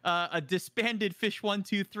a disbanded Fish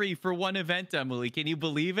 123 for one event, Emily. Can you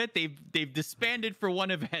believe it? They've disbanded for one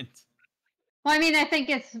event. Well, I mean, I think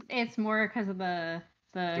it's more because of the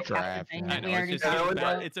draft thing I that know, we already it's talked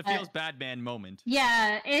about. It's a feels bad man moment.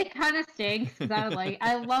 Yeah, it kind of stinks because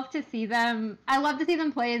I love to see them. I love to see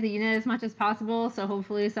them play as a unit as much as possible. So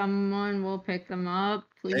hopefully someone will pick them up.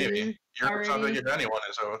 Please. Maybe. Europe's not going to get anyone,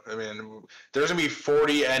 so I mean, there's going to be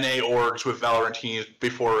 40 NA orgs with Valorant teams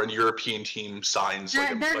before a European team signs.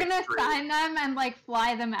 They're going to sign them and like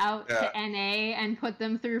fly them out to NA and put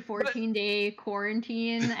them through 14-day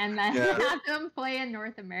quarantine and then have them play in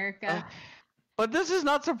North America. But this is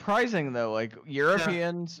not surprising though. Like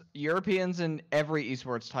Europeans in every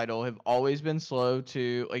esports title have always been slow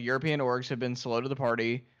to like European orgs have been slow to the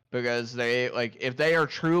party because they like if they are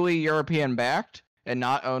truly European backed and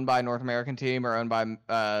not owned by a North American team or owned by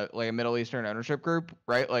like a Middle Eastern ownership group,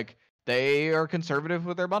 right? Like they are conservative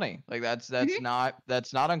with their money. Like that's not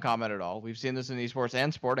uncommon at all. We've seen this in esports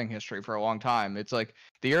and sporting history for a long time. It's like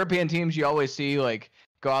the European teams you always see like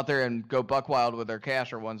go out there and go buck wild with their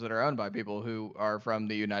cash are ones that are owned by people who are from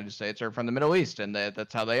the United States or from the Middle East, and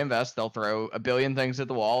that's how they invest. They'll throw a billion things at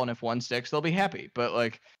the wall, and if one sticks, they'll be happy. But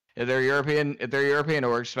like if they're European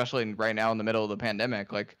orgs, especially right now in the middle of the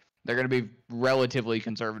pandemic, like they're going to be relatively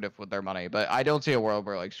conservative with their money. But I don't see a world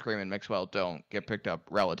where like Scream and Mixwell don't get picked up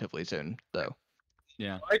relatively soon, though.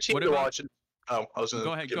 Yeah. My team to watch. I was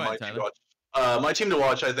going to give my team to watch. My team to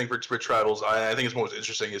watch, I think, for travels, I think is most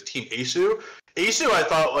interesting is Team Asu. Asu, I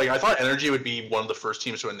thought Energy would be one of the first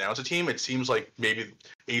teams to announce a team. It seems like maybe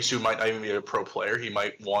Asu might not even be a pro player. He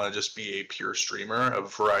might want to just be a pure streamer, a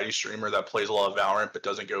variety streamer that plays a lot of Valorant but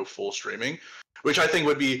doesn't go full streaming, which I think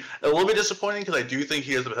would be a little bit disappointing because I do think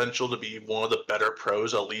he has the potential to be one of the better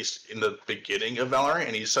pros, at least in the beginning of Valorant,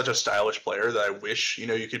 and he's such a stylish player that I wish, you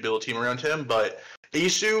could build a team around him. But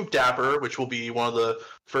Asu, Dapper, which will be one of the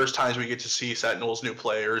first times we get to see Sentinel's new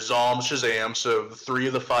players, Zalm, Shazam, so 3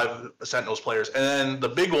 of the 5 Sentinels players. And then the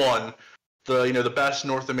big one, the best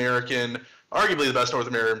North American, arguably the best North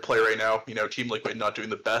American player right now, Team Liquid not doing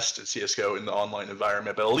the best at CSGO in the online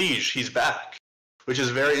environment, but Elige, he's back, which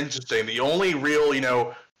is very interesting. The only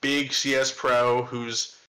real, big CS pro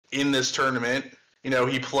who's in this tournament,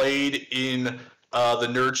 he played in the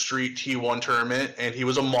Nerd Street T1 tournament, and he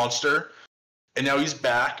was a monster. And now he's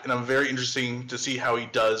back, and I'm very interesting to see how he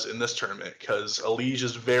does in this tournament because Elige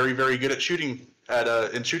is very, very good at shooting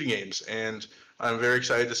in shooting games, and I'm very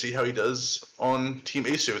excited to see how he does on Team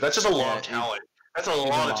Asu. That's just a lot of talent. That's a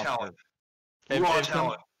lot of talent.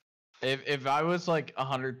 If I was like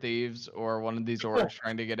 100 Thieves or one of these orgs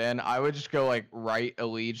trying to get in, I would just go like write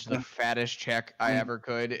Elige the fattest check I ever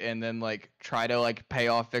could, and then like try to like pay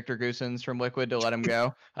off Victor Goosens from Liquid to let him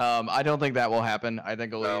go. I don't think that will happen. I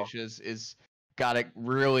think Elige is got it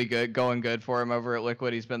really going good for him over at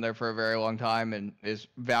Liquid. He's been there for a very long time and is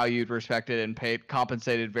valued, respected, and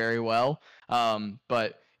compensated very well.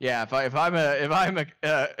 But yeah, if I'm a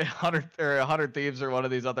 100 Thieves or one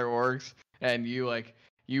of these other orgs, and you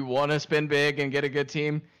want to spin big and get a good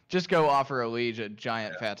team, just go offer Elige a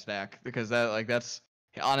giant fat stack because that's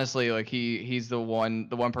honestly like he's the one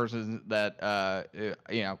person that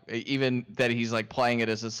even that he's like playing it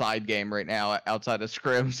as a side game right now outside of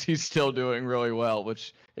scrims, he's still doing really well,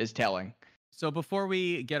 which is telling. So before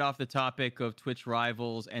we get off the topic of Twitch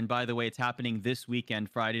rivals, and by the way, it's happening this weekend,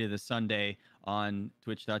 Friday to the Sunday on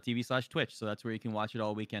twitch.tv/Twitch. So that's where you can watch it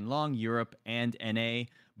all weekend long. Europe and NA,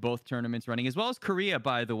 both tournaments running, as well as Korea,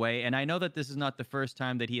 by the way. And I know that this is not the first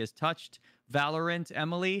time that he has touched Valorant,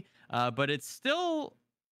 Emily, but it's still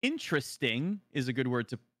interesting, is a good word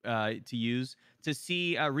to use, to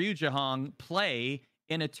see Ryu Jahong play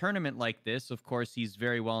in a tournament like this. Of course, he's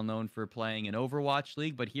very well known for playing in Overwatch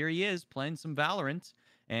League, but here he is playing some Valorant.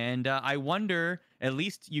 And I wonder, at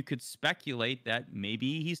least you could speculate that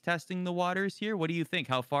maybe he's testing the waters here. What do you think?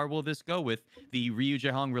 How far will this go with the Ryu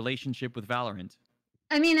Jahong relationship with Valorant?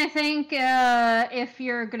 I mean, I think if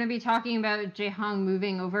you're going to be talking about Jahong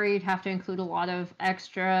moving over, you'd have to include a lot of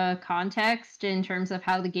extra context in terms of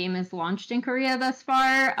how the game is launched in Korea thus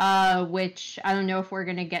far, which I don't know if we're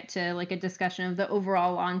going to get to like a discussion of the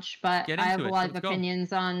overall launch, but I have a lot of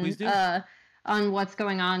opinions on what's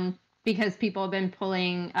going on because people have been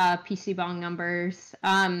pulling PC bong numbers.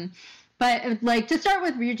 But like to start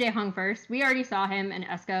with Ryu Jahong first, we already saw him and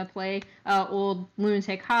Eska play old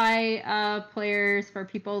Lunatic High players. For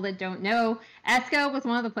people that don't know, Eska was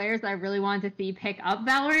one of the players that I really wanted to see pick up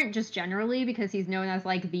Valorant just generally because he's known as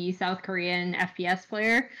like the South Korean FPS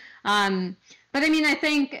player. But I mean, I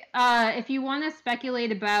think if you want to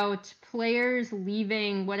speculate about players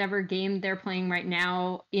leaving whatever game they're playing right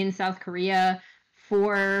now in South Korea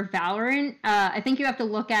for Valorant, I think you have to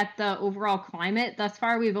look at the overall climate. Thus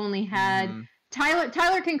far, we've only had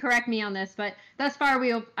Tyler can correct me on this, but thus far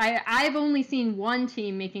I've only seen one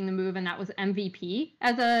team making the move, and that was MVP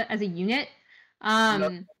as a unit. I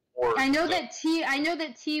know that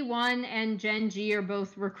T1 and Gen G are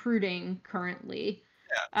both recruiting currently.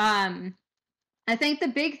 Yeah. I think the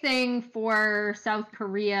big thing for South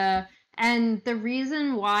Korea, and the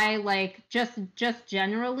reason why, like just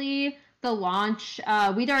generally, the launch,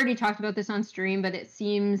 we'd already talked about this on stream, but it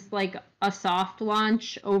seems like a soft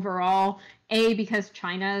launch overall. A, because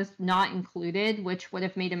China's not included, which would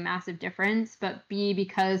have made a massive difference, but B,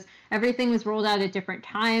 because everything was rolled out at different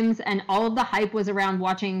times and all of the hype was around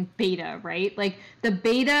watching beta, right? Like the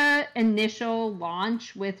beta initial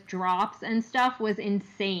launch with drops and stuff was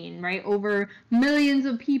insane, right? Over millions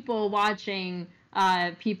of people watching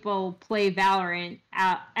people play Valorant,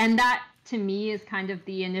 and that to me is kind of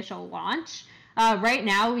the initial launch. Right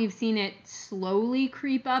now, we've seen it slowly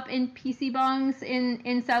creep up in PC bongs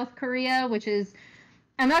in South Korea, which is,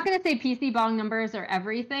 I'm not going to say PC bong numbers are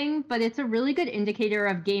everything, but it's a really good indicator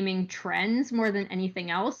of gaming trends more than anything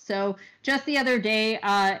else. So just the other day,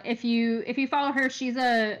 if you follow her, she's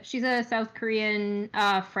a South Korean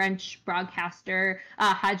French broadcaster,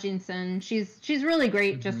 Ha Jin-sun. She's really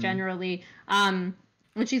great, just generally. And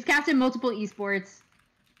she's casted multiple esports.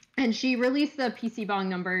 And she released the PC bong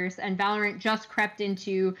numbers, and Valorant just crept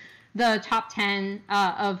into the top 10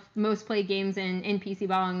 of most played games in PC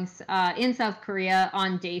bongs in South Korea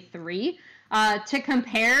on day 3. To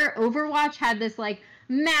compare, Overwatch had this like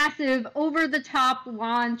massive over-the-top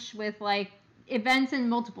launch with like events in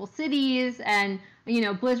multiple cities, and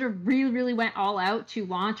Blizzard really went all out to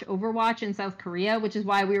launch Overwatch in South Korea, which is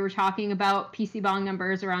why we were talking about PC bong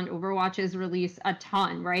numbers around Overwatch's release a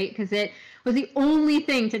ton, right? Because it was the only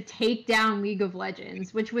thing to take down League of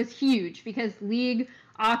Legends, which was huge because League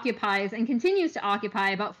occupies and continues to occupy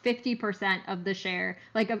about 50% of the share.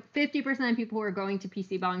 Like 50% of people who are going to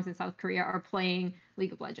PC bongs in South Korea are playing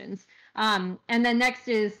League of Legends. And then next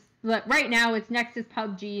is, right now, next is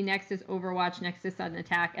PUBG, next is Overwatch, next is Sudden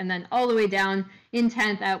Attack, and then all the way down in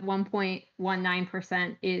 10th at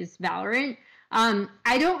 1.19% is Valorant.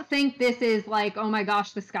 I don't think this is like, oh my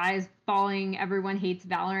gosh, the sky is falling, everyone hates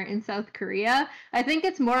Valorant in South Korea. I think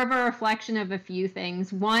it's more of a reflection of a few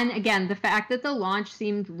things. One, again, the fact that the launch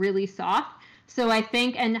seemed really soft. So I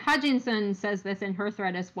think, and Ha Jin-sun says this in her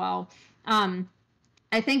thread as well,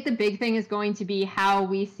 I think the big thing is going to be how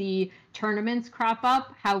we see tournaments crop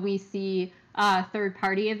up, how we see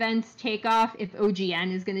third-party events take off. If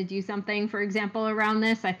OGN is going to do something, for example, around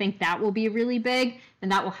this, I think that will be really big,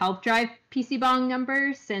 and that will help drive PC bong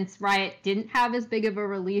numbers, since Riot didn't have as big of a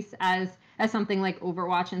release as something like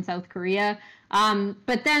Overwatch in South Korea.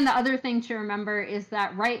 But then the other thing to remember is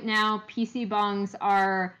that right now, PC bongs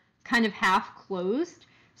are kind of half closed.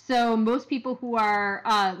 So most people who are,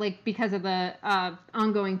 because of the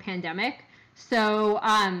ongoing pandemic, so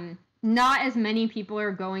not as many people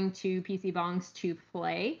are going to PC bongs to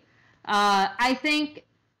play. I think,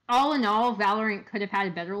 all in all, Valorant could have had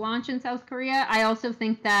a better launch in South Korea. I also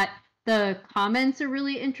think that the comments are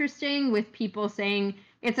really interesting, with people saying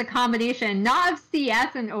it's a combination, not of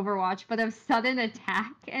CS and Overwatch, but of Sudden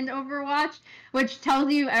Attack and Overwatch, which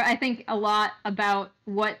tells you, I think, a lot about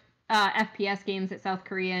what FPS games that South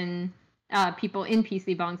Korean people in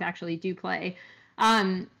PC bongs actually do play.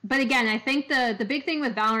 But again, I think the big thing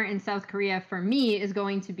with Valorant in South Korea for me is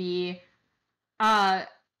going to be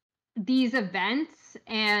these events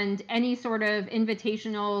and any sort of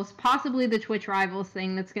invitationals, possibly the Twitch Rivals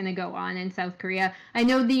thing that's going to go on in South Korea. I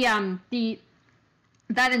know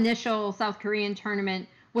that initial South Korean tournament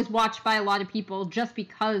was watched by a lot of people just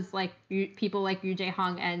because like people like Yu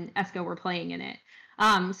Jae-hong and Esco were playing in it.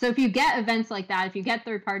 So if you get events like that, if you get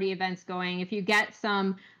third-party events going, if you get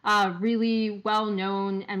some really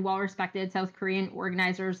well-known and well-respected South Korean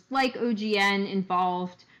organizers like OGN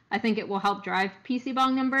involved, I think it will help drive PC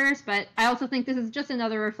bong numbers. But I also think this is just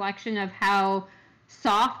another reflection of how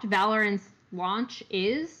soft Valorant's launch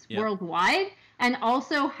is worldwide, and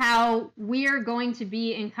also how we're going to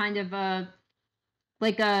be in kind of a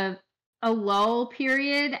lull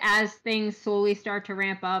period as things slowly start to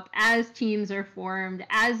ramp up, as teams are formed,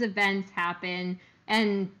 as events happen,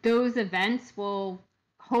 and those events will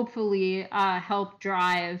hopefully help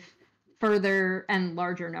drive further and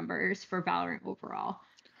larger numbers for Valorant overall.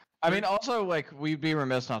 I mean, also, like, we'd be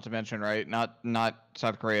remiss not to mention, right? Not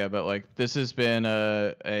South Korea, but like this has been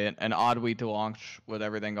an odd week to launch with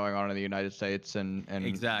everything going on in the United States and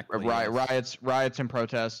exactly riots and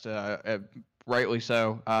protests, rightly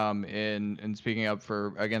so. In speaking up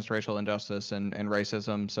against racial injustice and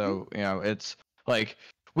racism. So you know, it's like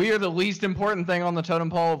we are the least important thing on the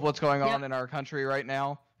totem pole of what's going on in our country right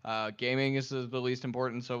now. Gaming is the least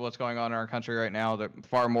important of what's going on in our country right now. There are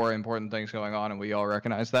far more important things going on, and we all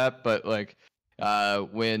recognize that. But like,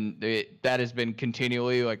 when that has been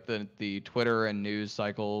continually like the Twitter and news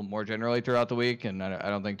cycle more generally throughout the week, and I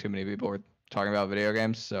don't think too many people were talking about video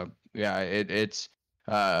games. So yeah, it's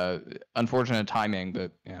unfortunate timing,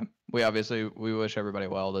 but yeah, we wish everybody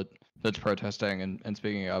well that's protesting and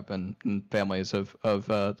speaking up and families of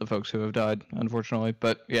the folks who have died, unfortunately.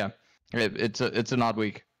 But yeah, it's an odd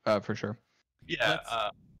week. For sure. Yeah.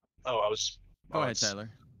 Go ahead, Tyler.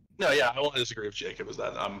 No, yeah, I won't disagree with Jacob. Is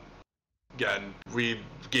that again,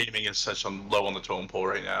 gaming is such low on the totem pole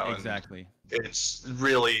right now. Exactly. And it's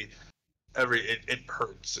really it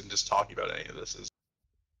hurts, and just talking about any of this is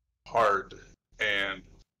hard. And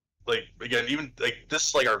like again, even like this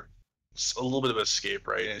is like a little bit of escape,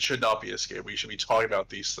 right? And it should not be escape. We should be talking about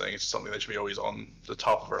these things. It's something that should be always on the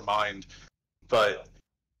top of our mind. But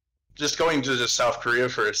just going to just South Korea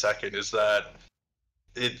for a second is that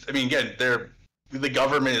again, the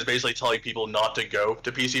government is basically telling people not to go to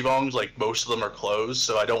PC bongs. Like most of them are closed,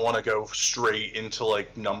 so I don't want to go straight into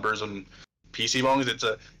like numbers and PC bongs. It's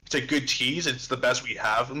a good tease. It's the best we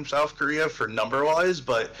have in South Korea for number wise,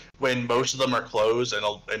 but when most of them are closed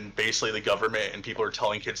and basically the government and people are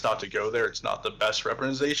telling kids not to go there, it's not the best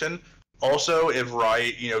representation. Also, if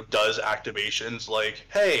Riot, does activations like,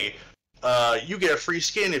 hey, you get a free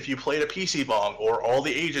skin if you played a PC bong, or all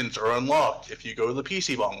the agents are unlocked if you go to the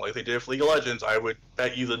PC bong, like they did with League of Legends, I would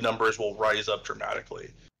bet you the numbers will rise up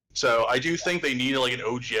dramatically. So I do think they need like an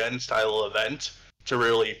OGN style event to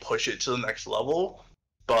really push it to the next level,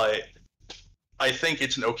 but I think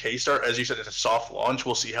it's an okay start. As you said, it's a soft launch.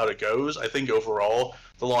 We'll see how it goes. I think overall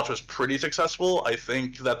the launch was pretty successful. I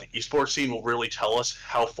think that the esports scene will really tell us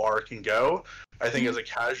how far it can go. I think as a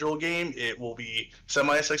casual game, it will be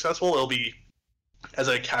semi-successful. It'll be, as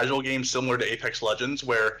a casual game, similar to Apex Legends,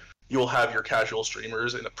 where you'll have your casual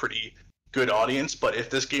streamers and a pretty good audience. But if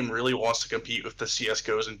this game really wants to compete with the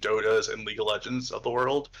CSGOs and Dotas and League of Legends of the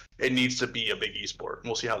world, it needs to be a big esport. And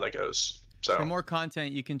we'll see how that goes. So, for more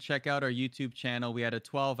content, you can check out our YouTube channel. We had a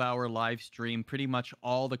 12-hour live stream. Pretty much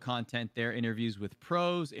all the content there, interviews with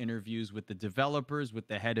pros, interviews with the developers, with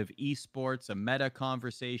the head of esports, a meta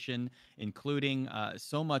conversation, including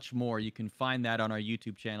so much more. You can find that on our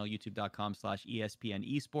YouTube channel,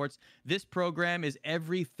 youtube.com/ESPN Esports. This program is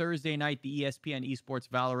every Thursday night, the ESPN Esports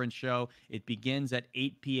Valorant show. It begins at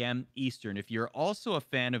 8 p.m. Eastern. If you're also a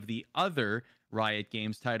fan of the other Riot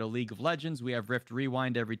Games title, League of Legends, we have Rift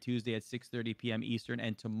Rewind every Tuesday at 6:30 p.m. Eastern,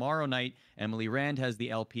 and tomorrow night Emily Rand has the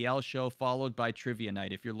LPL show, followed by Trivia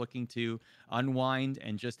Night. If you're looking to unwind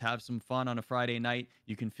and just have some fun on a Friday night,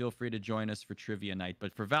 you can feel free to join us for Trivia Night.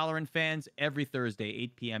 But for Valorant fans, every Thursday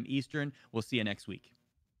 8 p.m. Eastern. We'll see you next week.